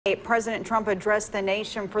President Trump addressed the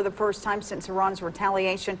nation for the first time since Iran's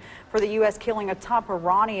retaliation for the U.S. killing a top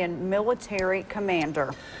Iranian military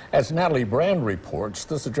commander. As Natalie Brand reports,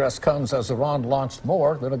 this address comes as Iran launched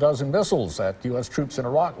more than a dozen missiles at U.S. troops in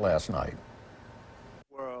Iraq last night.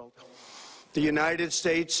 The United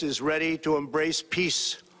States is ready to embrace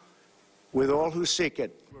peace with all who seek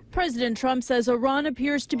it. President Trump says Iran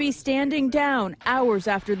appears to be standing down hours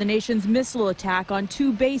after the nation's missile attack on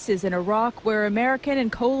two bases in Iraq where American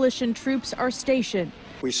and coalition troops are stationed.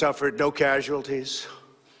 We suffered no casualties.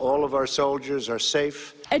 All of our soldiers are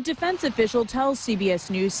safe. A defense official tells CBS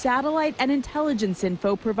News satellite and intelligence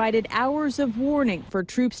info provided hours of warning for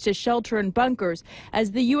troops to shelter in bunkers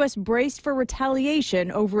as the U.S. braced for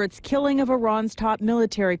retaliation over its killing of Iran's top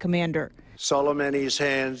military commander. Soleimani's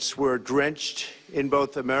hands were drenched in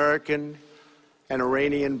both American and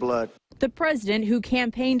Iranian blood. The president, who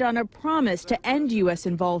campaigned on a promise to end U.S.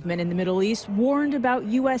 involvement in the Middle East, warned about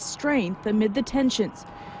U.S. strength amid the tensions.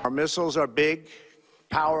 Our missiles are big,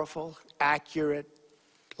 powerful, accurate,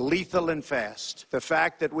 lethal and fast. The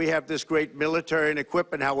fact that we have this great military and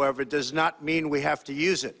equipment, however, does not mean we have to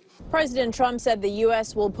use it. President Trump said the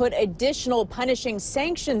U.S. will put additional punishing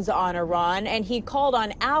sanctions on Iran, and he called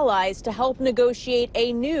on allies to help negotiate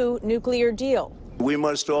a new nuclear deal. We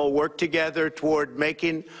must all work together toward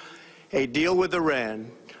making a deal with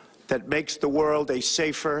Iran that makes the world a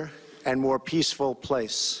safer and more peaceful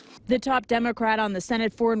place. The top Democrat on the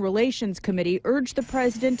Senate Foreign Relations Committee urged the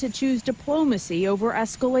president to choose diplomacy over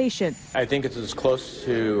escalation. I think it's as close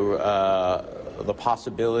to the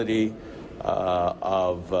possibility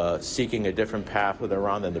of seeking a different path with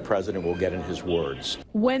Iran than the president will get in his words.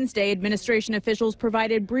 Wednesday, administration officials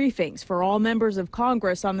provided briefings for all members of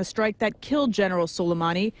Congress on the strike that killed General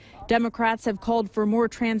Soleimani. Democrats have called for more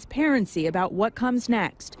transparency about what comes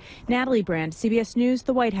next. Natalie Brand, CBS News,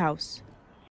 the White House.